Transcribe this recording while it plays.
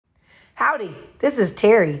Howdy, this is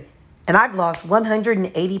Terry, and I've lost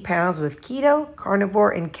 180 pounds with keto,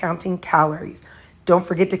 carnivore, and counting calories. Don't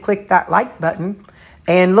forget to click that like button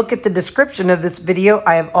and look at the description of this video.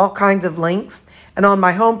 I have all kinds of links, and on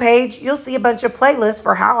my homepage, you'll see a bunch of playlists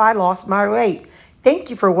for how I lost my weight.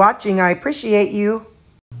 Thank you for watching. I appreciate you.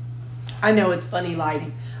 I know it's funny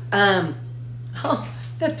lighting. Oh,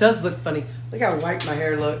 that does look funny. Look how white my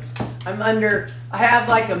hair looks. I have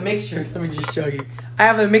like a mixture. Let me just show you. I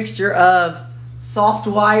have a mixture of soft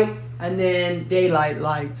white and then daylight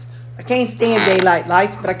lights. I can't stand daylight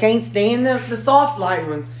lights, but I can't stand the soft light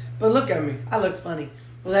ones. But look at me. I look funny.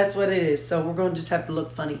 Well, that's what it is. So we're going to just have to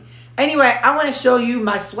look funny. Anyway, I want to show you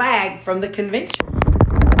my swag from the convention.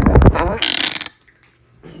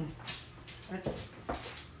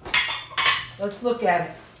 Let's look at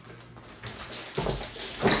it.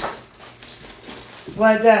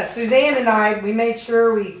 But Suzanne and I, we made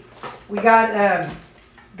sure we got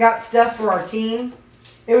stuff for our team.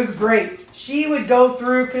 It was great. She would go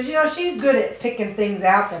through, because, you know, she's good at picking things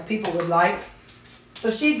out that people would like. So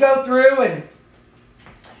she'd go through and,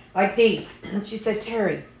 like these. And she said,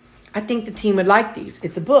 Terry, I think the team would like these.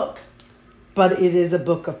 It's a book, but it is a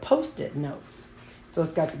book of Post-it notes. So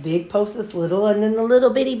it's got the big Post-its, little, and then the little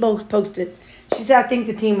bitty Post-its. She said, I think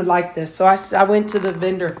the team would like this. So I went to the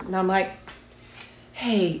vendor, and I'm like,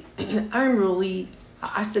 hey,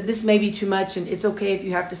 I said, this may be too much, and it's okay if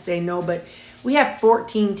you have to say no, but we have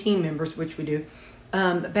 14 team members, which we do,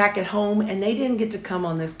 back at home, and they didn't get to come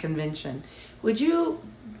on this convention. Would you,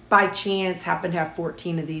 by chance, happen to have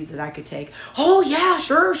 14 of these that I could take? Oh, yeah,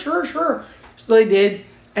 sure. So they did,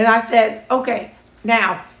 and I said, okay,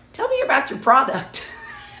 now, tell me about your product.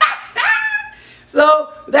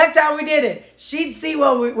 So that's how we did it. She'd see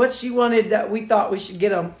what she wanted that we thought we should get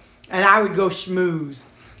them, and I would go schmooze.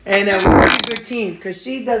 And we were a good team because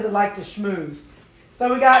she doesn't like to schmooze. So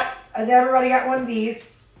everybody got one of these.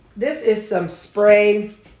 This is some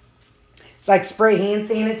spray. It's like spray hand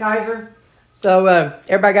sanitizer. So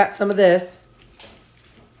everybody got some of this.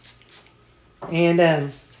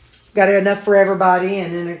 And got enough for everybody.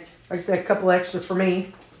 And then, like I said, a couple extra for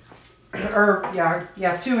me.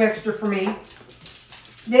 Yeah, 2 extra for me.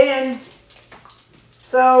 Then,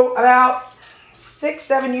 so about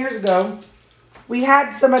 6-7 years ago, we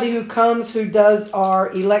had somebody who does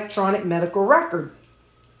our electronic medical record.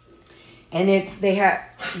 And they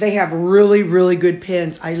have really, really good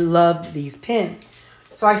pens. I loved these pens.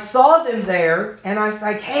 So I saw them there, and I was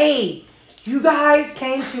like, hey, you guys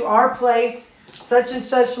came to our place such and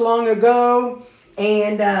such long ago,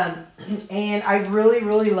 and I really,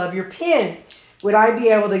 really love your pens. Would I be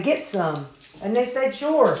able to get some? And they said,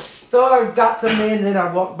 sure. So I got some in, then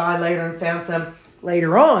I walked by later and found some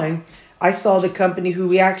later on. I saw the company who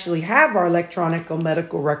we actually have our electronic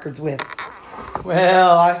medical records with.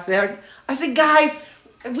 Well, I said, guys,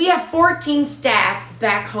 we have 14 staff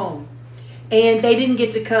back home, and they didn't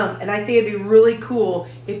get to come. And I think it'd be really cool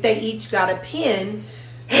if they each got a pin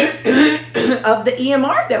of the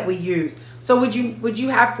EMR that we use. So would you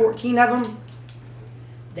have 14 of them?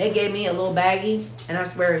 They gave me a little baggie, and I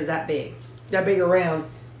swear it's that big around,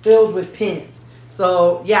 filled with pins.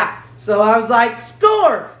 So yeah, so I was like,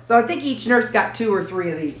 score! So I think each nurse got 2 or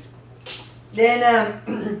 3 of these.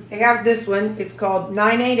 Then they have this one. It's called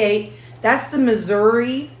 988. That's the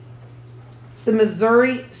Missouri. It's the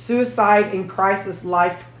Missouri Suicide and Crisis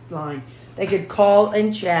Lifeline. They could call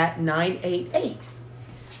and chat 988.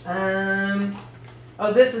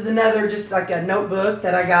 Oh, this is another, just like a notebook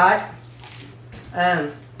that I got.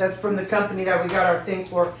 That's from the company that we got our thing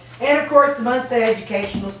for. And of course, the month's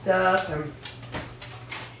educational stuff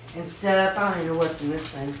and stuff. I don't know what's in this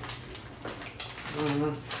thing.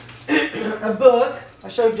 A book. I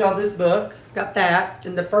showed y'all this book. Got that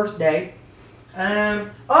in the first day. Oh,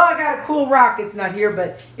 I got a cool rock. It's not here,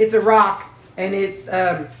 but it's a rock, and it's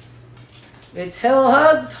Hell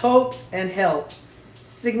Hugs, Hope, and Help.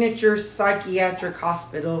 Signature Psychiatric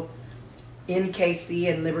Hospital, NKC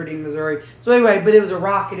in Liberty, Missouri. So anyway, but it was a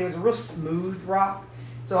rock, and it was a real smooth rock.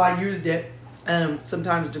 So I used it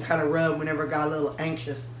sometimes to kind of rub whenever I got a little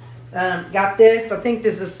anxious. Got this. I think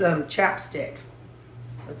this is some chapstick.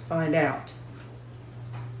 Let's find out.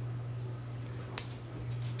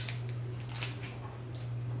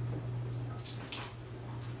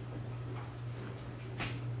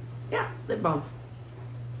 Yeah, lip balm.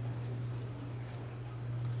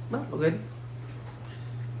 Smells good.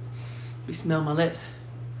 You smell my lips.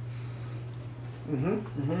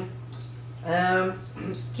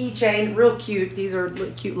 Keychain, real cute. These are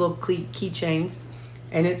cute little keychains.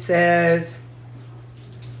 And it says,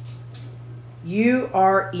 you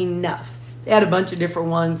are enough. They had a bunch of different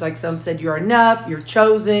ones. Like some said, you're enough, you're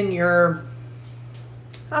chosen, you're,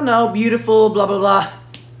 I don't know, beautiful, blah, blah, blah.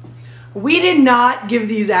 We did not give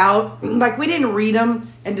these out. Like, we didn't read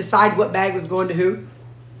them and decide what bag was going to who.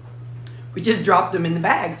 We just dropped them in the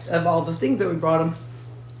bags of all the things that we brought them.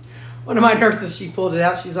 One of my nurses, she pulled it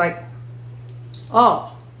out. She's like,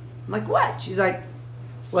 oh. I'm like, what? She's like,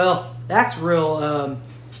 well, that's real,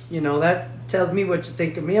 you know, that tells me what you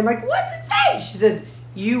think of me. I'm like, what's it say? She says,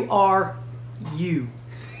 you are you.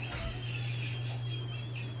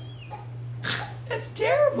 That's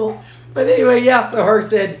terrible. But anyway, yeah, so her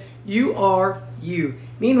said, you are you.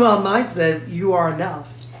 Meanwhile, mine says, you are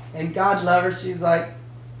enough. And God love her, she's like,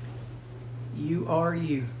 you are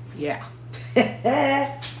you. Yeah.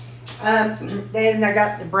 Then I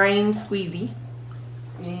got the brain squeezy.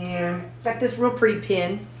 And got this real pretty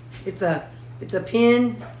pin. It's a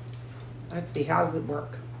pin. Let's see, how does it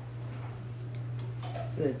work?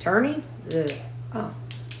 Is it a turning?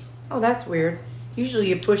 Oh, that's weird. Usually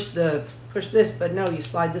you push this, but no, you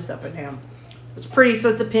slide this up and down. It's pretty, so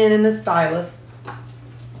it's a pin and the stylus. And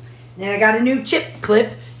then I got a new chip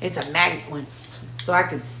clip. It's a magnet one, so I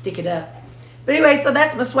can stick it up. But anyway, so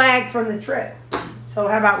that's my swag from the trip. So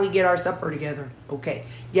how about we get our supper together? Okay,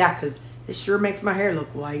 yeah, because this sure makes my hair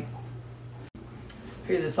look white.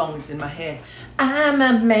 Here's a song that's in my head. I'm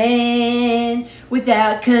a man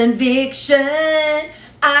without conviction.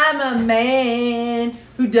 I'm a man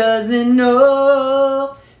who doesn't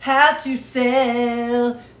know how to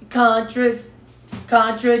sell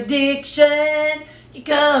contradiction. You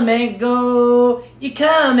come and go, you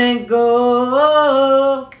come and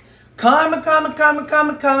go. Karma, karma, karma,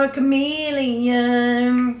 karma, karma,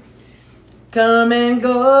 chameleon. Come and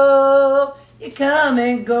go, you come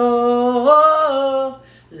and go.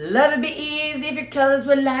 Love would be easy if your colors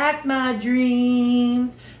were like my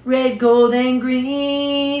dreams. Red, gold, and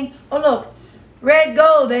green. Oh look, red,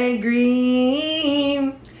 gold, and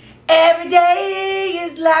green. Every day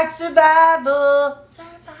is like survival.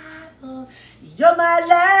 Survival. You're my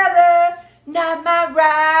lover, not my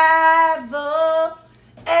rival.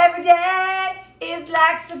 Every day is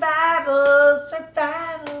like survival.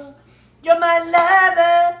 Survival. You're my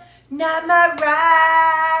lover, not my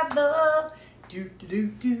rival. Do do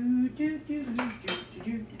do do do do do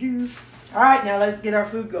do do. All right, now let's get our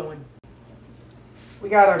food going. We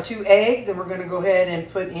got our 2 eggs, and we're going to go ahead and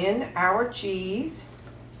put in our cheese.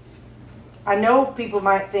 I know people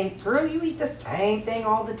might think, girl, you eat the same thing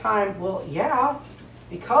all the time. Well, yeah,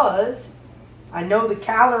 because I know the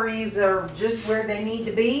calories are just where they need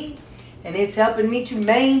to be, and it's helping me to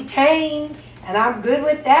maintain, and I'm good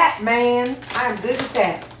with that, man. I'm good with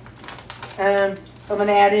that. So I'm going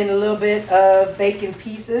to add in a little bit of bacon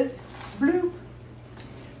pieces. Bloop.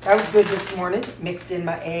 That was good this morning. Mixed in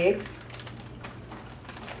my eggs.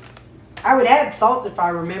 I would add salt if I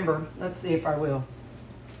remember. Let's see if I will.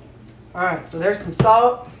 Alright, so there's some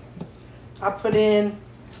salt. I'll put in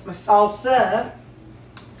my salsa.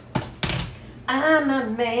 I'm a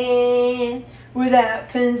man without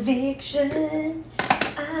conviction.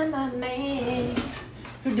 I'm a man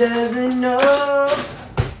who doesn't know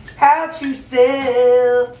how to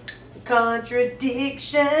sell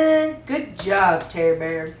contradiction. Good job, Terry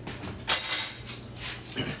Bear.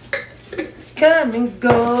 Come and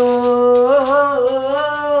go.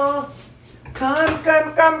 Come,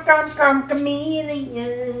 come, come, come, come,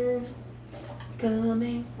 chameleon.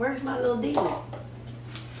 Coming. Where's my little dealie?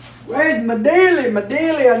 Where's my dealie? My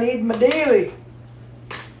dealie. I need my dealie.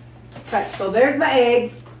 Okay, so there's my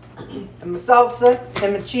eggs and my salsa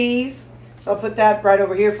and my cheese. So I'll put that right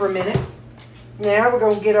over here for a minute. Now we're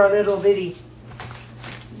going to get our little bitty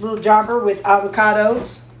little jobber with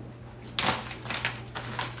avocados.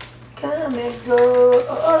 Come and go.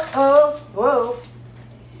 Oh, oh, whoa.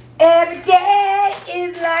 Every day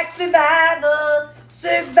is like survival.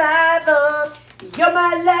 Survival. You're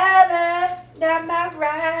my lover, not my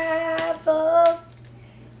rival.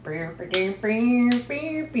 We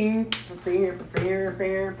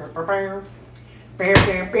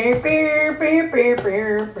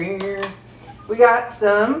got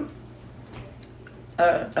some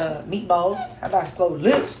meatballs. How about I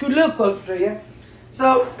scoot a little closer to you?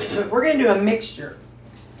 So we're going to do a mixture.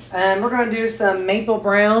 We're going to do some maple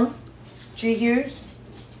brown cheese.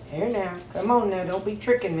 Here now. Come on now. Don't be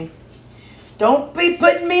tricking me. Don't be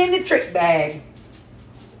putting me in the trick bag.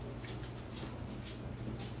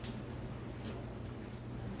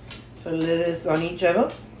 Put a little of this on each of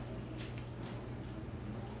them.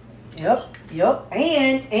 Yep, yep.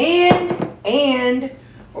 And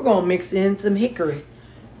we're going to mix in some hickory.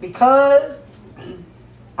 Because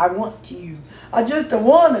I want to. I just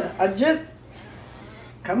wanna.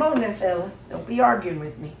 Come on now, fella. Don't be arguing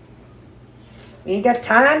with me. We ain't got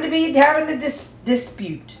time to be having a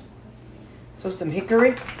dispute. So some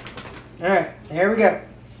hickory. All right, there we go.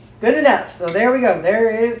 Good enough. So there we go. There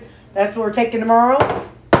it is. That's what we're taking tomorrow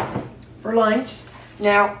for lunch.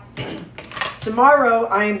 Now, tomorrow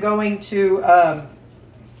I am going to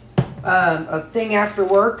a thing after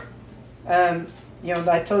work. You know,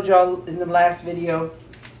 I told y'all in the last video,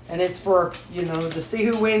 and it's for, you know, to see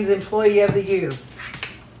who wins Employee of the Year.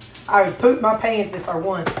 I would poop my pants if I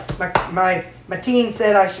won. My team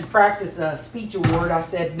said I should practice a speech award. I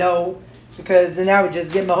said no, because then I would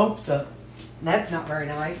just get my hopes up. And that's not very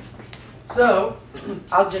nice. So,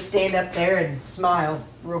 I'll just stand up there and smile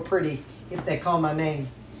real pretty if they call my name.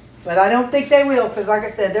 But I don't think they will, because like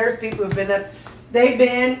I said, there's people who've been up, they've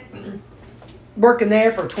been working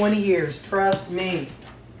there for 20 years. Trust me.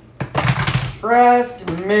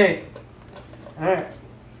 Trust me. Alright.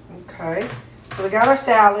 Okay. So we got our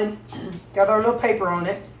salad. Got our little paper on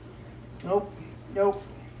it. Nope. Nope.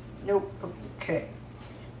 Nope. Okay.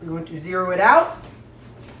 We're going to zero it out.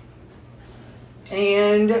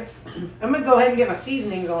 And I'm going to go ahead and get my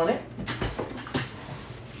seasonings on it.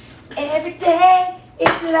 Every day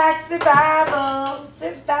it's like survival.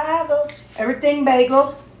 Survival. Everything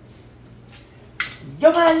bagel.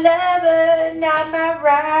 You're my lover, not my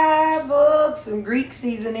rival. Some Greek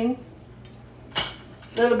seasoning.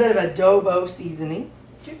 A little bit of adobo seasoning.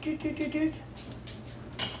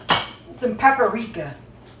 Some paprika.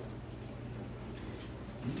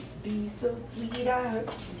 Be so sweet, I heard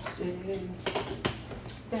you say.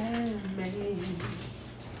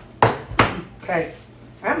 Okay,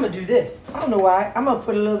 I'm gonna do this. I don't know why. I'm gonna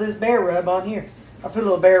put a little of this bear rub on here. I put a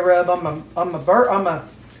little bear rub on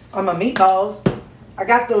my meatballs. I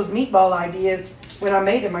got those meatball ideas when I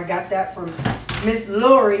made them. I got that from Miss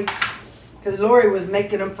Lori, because Lori was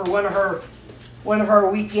making them for one of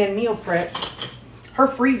her weekend meal preps. Her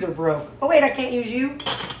freezer broke. Oh wait, I can't use you.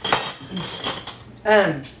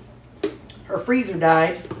 Her freezer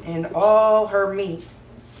died, and all her meat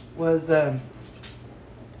was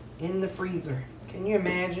in the freezer. Can you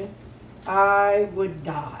imagine? I would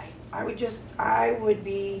die. I would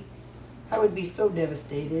be so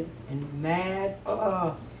devastated and mad.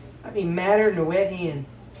 Oh, I'd be madder than a wet hen.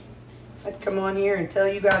 I'd come on here and tell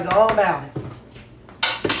you guys all about it.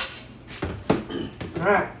 All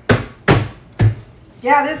right.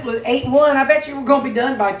 Yeah, this was 8-1. I bet you we're going to be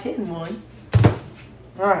done by 10-1.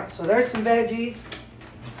 All right, so there's some veggies.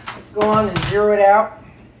 Let's go on and zero it out.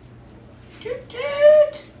 Toot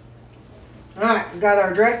toot. All right, we got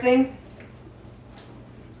our dressing.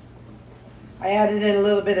 I added in a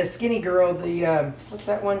little bit of Skinny Girl, the, what's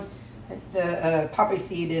that one? The poppy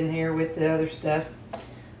seed in here with the other stuff.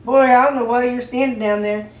 Boy, I don't know why you're standing down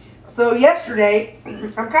there. So yesterday,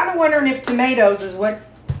 I'm kind of wondering if tomatoes is what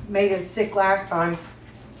made him sick last time.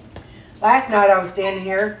 Last night I was standing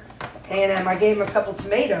here, and I gave him a couple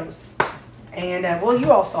tomatoes. And, well,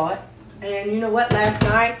 you all saw it. And you know what? Last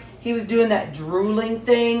night, he was doing that drooling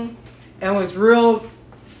thing, and was real,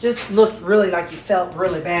 just looked really like he felt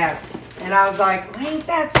really bad. And I was like, well, ain't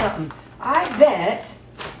that something? I bet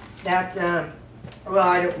that, well,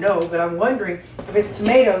 I don't know, but I'm wondering if it's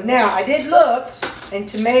tomatoes. Now, I did look, and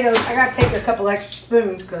tomatoes, I got to take a couple extra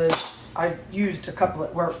spoons because I used a couple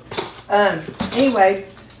at work. Anyway,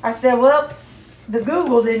 I said, well, the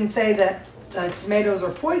Google didn't say that tomatoes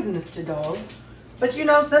are poisonous to dogs. But, you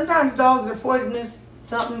know, sometimes dogs are poisonous.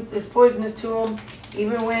 Something is poisonous to them,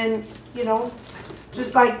 even when, you know,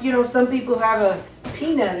 just like, you know, some people have a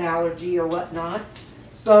peanut allergy or whatnot.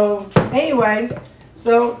 So, anyway,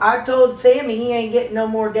 so I told Sammy he ain't getting no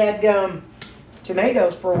more dadgum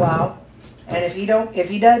tomatoes for a while. And if he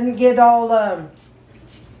doesn't get all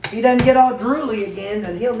drooly again,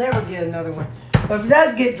 then he'll never get another one. But if he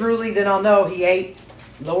does get drooly, then I'll know he ate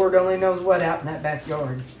Lord only knows what out in that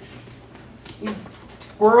backyard.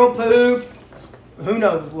 Squirrel poop, who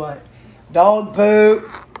knows what. Dog poop,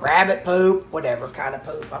 rabbit poop, whatever kind of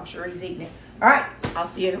poop. I'm sure he's eating it. All right, I'll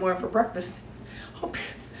see you in the morning for breakfast. Hope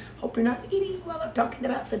you're not eating while I'm talking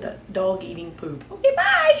about the dog eating poop. Okay,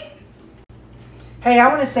 bye. Hey, I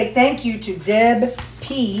want to say thank you to Deb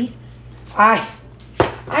P. I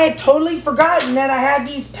had totally forgotten that I had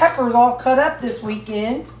these peppers all cut up this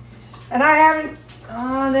weekend. And I haven't,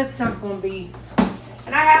 oh, that's not going to be,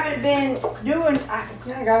 and I haven't been doing, I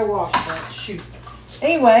got to wash that, shoot.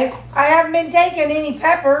 Anyway, I haven't been taking any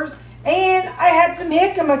peppers, and I had some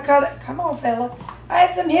jicama cut up. Come on, fella. I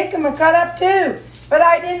had some jicama cut up too, but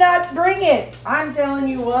I did not bring it. I'm telling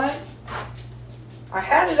you what. I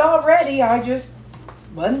had it already. I just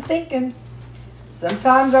wasn't thinking.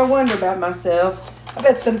 Sometimes I wonder about myself. I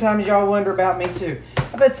bet sometimes y'all wonder about me too.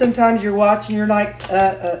 I bet sometimes you're watching, you're like,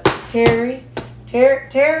 Terri,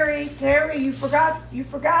 you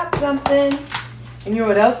forgot something. And you know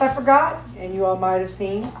what else I forgot? And you all might have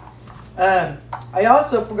seen. I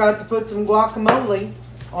also forgot to put some guacamole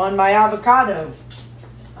on my avocado.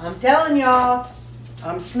 I'm telling y'all,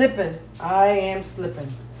 I'm slipping. I am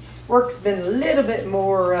slipping. Work's been a little bit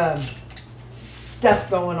more stuff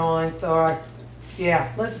going on, so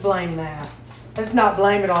yeah, let's blame that. Let's not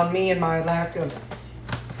blame it on me and my lack of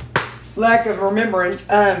remembering.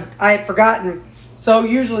 I had forgotten. So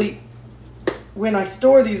usually when I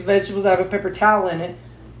store these vegetables, I have a paper towel in it.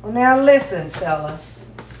 Well, now listen, fella.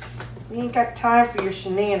 We ain't got time for your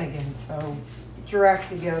shenanigans, so get your act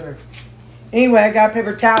together. Anyway, I got a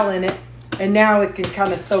paper towel in it, and now it can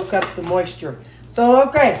kind of soak up the moisture. So,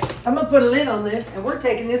 okay, I'm going to put a lid on this, and we're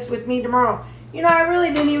taking this with me tomorrow. You know, I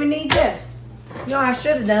really didn't even need this. You know what I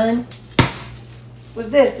should have done was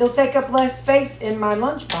this. It'll take up less space in my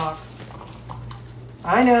lunchbox.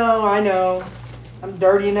 I know. I'm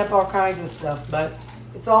dirtying up all kinds of stuff, but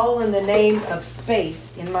it's all in the name of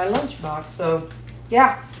space in my lunchbox. So,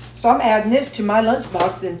 yeah. So I'm adding this to my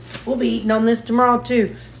lunchbox, and we'll be eating on this tomorrow,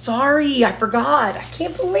 too. Sorry, I forgot. I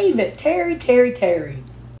can't believe it. Terri.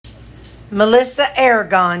 Melissa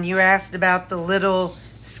Aragon, you asked about the little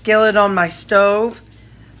skillet on my stove.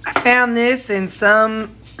 I found this in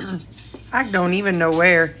some, I don't even know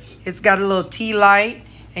where. It's got a little tea light,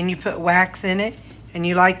 and you put wax in it, and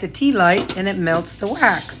you light the tea light, and it melts the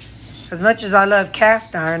wax. As much as I love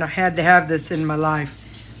cast iron, I had to have this in my life.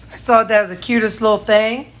 I thought that was the cutest little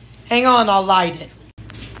thing. Hang on, I'll light it.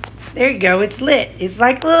 There you go, it's lit. It's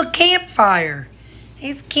like a little campfire.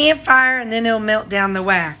 It's a campfire, and then it'll melt down the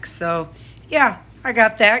wax. So, yeah, I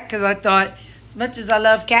got that because I thought, as much as I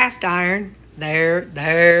love cast iron,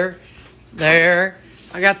 there.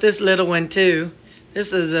 I got this little one, too.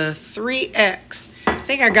 This is a 3X. I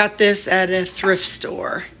think I got this at a thrift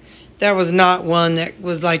store. That was not one that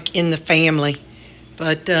was, like, in the family.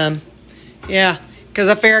 But, yeah, because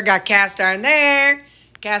I figured I got cast iron there.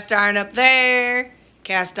 Cast iron up there,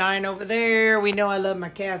 cast iron over there. We know I love my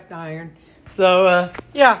cast iron. So,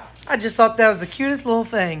 yeah, I just thought that was the cutest little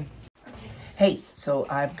thing. Hey, so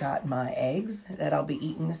I've got my eggs that I'll be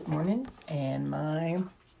eating this morning and my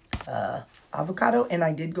avocado. And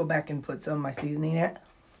I did go back and put some of my seasoning in it.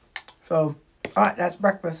 So, all right, that's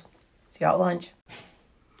breakfast. See you at lunch.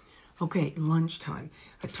 Okay, lunchtime.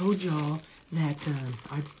 I told y'all that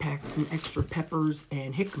I packed some extra peppers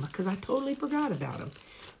and jicama because I totally forgot about them.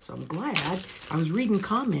 So I'm glad. I was reading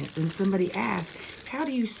comments and somebody asked, how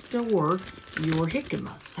do you store your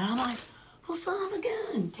jicama? And I'm like, well, son of a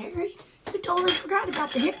gun, Terri, you totally forgot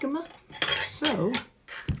about the jicama. So,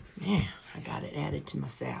 yeah, I got it added to my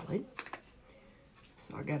salad.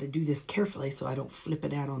 So I got to do this carefully so I don't flip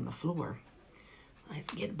it out on the floor. Let's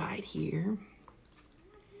get a bite here.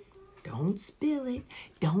 Don't spill it.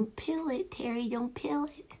 Don't pill it, Terri. Don't pill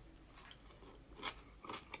it.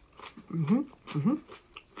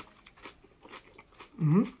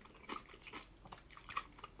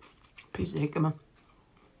 Piece of jicama.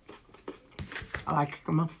 I like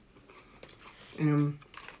jicama. And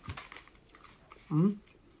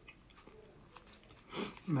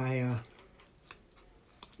my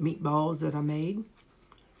meatballs that I made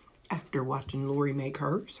after watching Lori make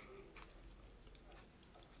hers.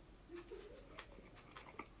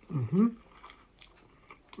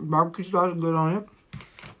 Barbecue sauce is good on it.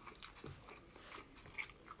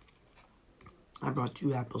 I brought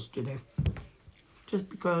 2 apples today. Just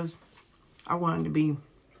because I wanted to be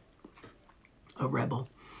a rebel.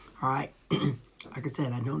 Alright. Like I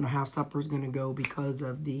said, I don't know how supper's going to go because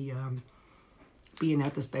of the being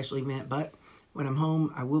at the special event. But when I'm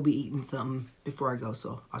home, I will be eating something before I go.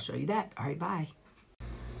 So I'll show you that. Alright, bye.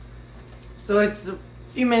 So it's a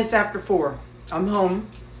few minutes after 4. I'm home.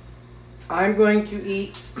 I'm going to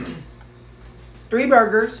eat 3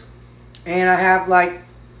 burgers, and I have like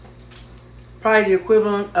probably the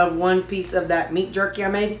equivalent of 1 piece of that meat jerky I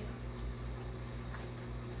made.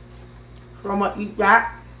 So I'm going to eat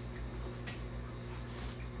that.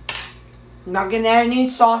 I'm not going to add any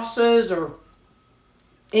sauces or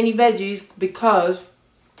any veggies because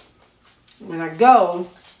when I go,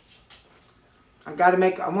 I want to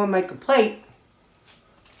make a plate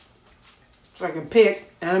so I can pick.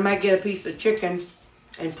 And I might get a piece of chicken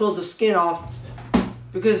and pull the skin off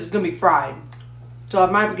because it's going to be fried. So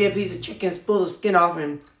I might get a piece of chicken, pull the skin off,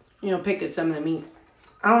 and, you know, pick at some of the meat.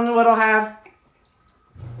 I don't know what I'll have.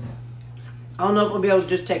 I don't know if I'll be able to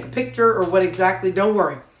just take a picture or what exactly. Don't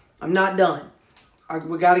worry. I'm not done.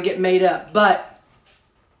 We got to get made up. But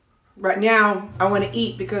right now, I want to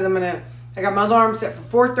eat because I got my alarm set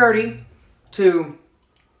for 4:30 to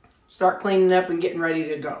start cleaning up and getting ready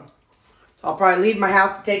to go. So I'll probably leave my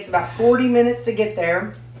house. It takes about 40 minutes to get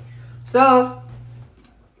there. So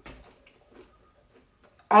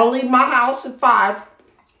I'll leave my house at 5.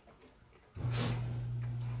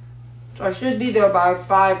 So I should be there by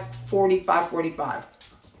 5:40, 5:45.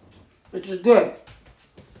 Which is good.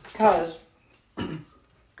 Because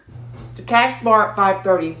the cash bar at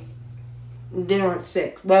 5:30 and dinner at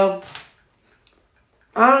 6. Well,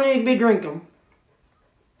 I don't need to be drinking.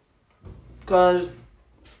 Because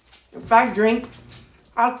if I drink,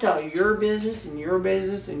 I'll tell you your business and your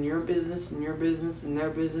business and your business and your business and their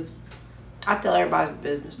business. I tell everybody's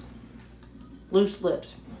business. Loose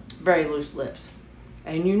lips. Very loose lips.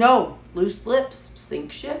 And you know, loose lips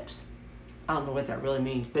sink ships. I don't know what that really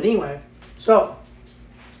means. But anyway, so,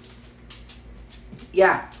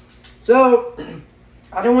 yeah. So,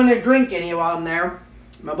 I don't want to drink any while I'm there.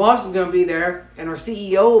 My boss is going to be there, and our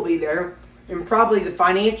CEO will be there, and probably the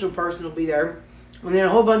financial person will be there, and then a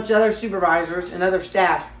whole bunch of other supervisors and other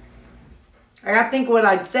staff. I got to think what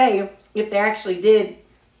I'd say if they actually did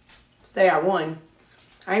say I won.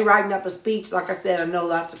 I ain't writing up a speech. Like I said, I know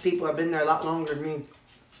lots of people have been there a lot longer than me.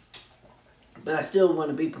 But I still want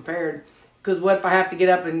to be prepared. Because what if I have to get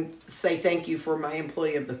up and say thank you for my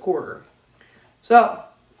employee of the quarter? So,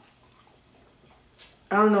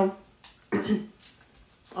 I don't know.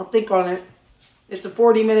 I'll think on it. It's a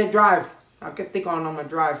 40-minute drive. I can think on my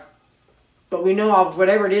drive. But we know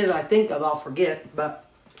whatever it is I think of, I'll forget. But,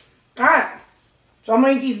 alright. So I'm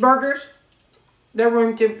going to eat these burgers. They're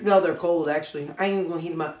room temperature. No, they're cold, actually. I ain't even going to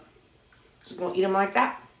heat them up. Just going to eat them like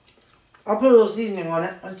that. I'll put a little seasoning on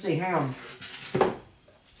it. Let's see, hang on.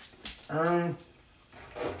 I'm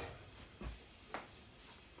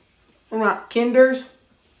not Kinder's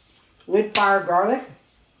wood fire garlic.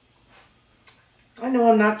 I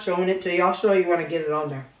know I'm not showing it to you. I'll show you when I get it on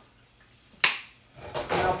there.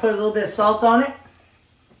 And I'll put a little bit of salt on it.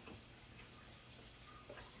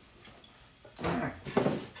 Alright.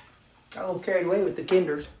 Got a little carried away with the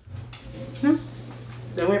Kinders.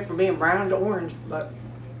 They went from being brown to orange, but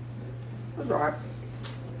that's alright.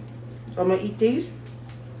 So I'm going to eat these.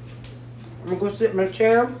 I'm going to go sit in my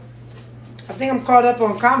chair. I think I'm caught up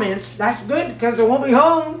on comments. That's good because I won't be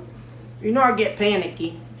home. You know I get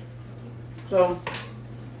panicky. So,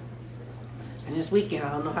 and this weekend,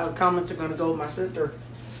 I don't know how the comments are going to go with my sister.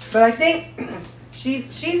 But I think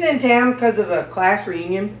she's in town because of a class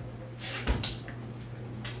reunion.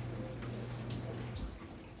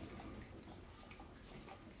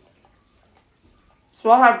 So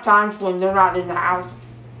I'll have times when they're not in the house.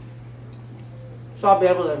 So I'll be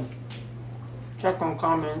able to check on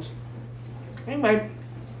comments. Anyway,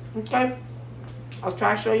 okay. I'll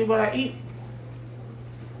try to show you what I eat.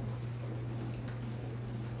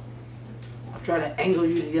 I'll try to angle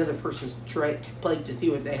you to the other person's plate to see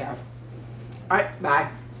what they have. Alright, bye.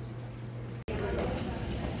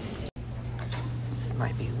 This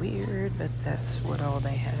might be weird, but that's what all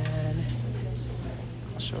they had.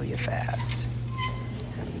 I'll show you fast.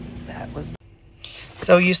 That was.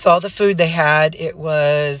 So you saw the food they had. It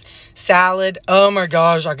was salad. Oh my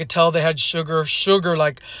gosh, I could tell they had sugar,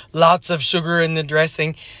 like lots of sugar in the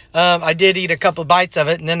dressing. I did eat a couple bites of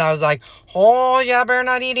it, and then I was like, oh yeah, I better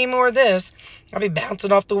not eat any more of this. I'll be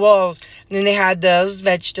bouncing off the walls. And then they had those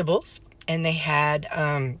vegetables, and they had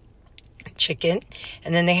chicken,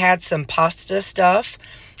 and then they had some pasta stuff,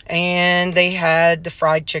 and they had the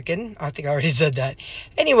fried chicken. I think I already said that.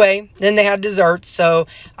 Anyway, then they had desserts. So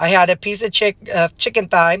I had a piece of chicken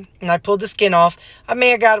thigh, and I pulled the skin off. I may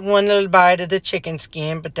have got one little bite of the chicken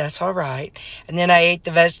skin, but that's all right. And then I ate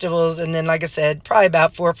the vegetables, and then, like I said, probably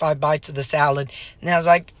about 4 or 5 bites of the salad. And I was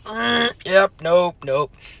like, yep,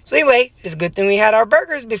 nope. So anyway, it's a good thing we had our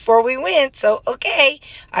burgers before we went. So, okay,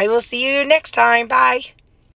 I will see you next time. Bye.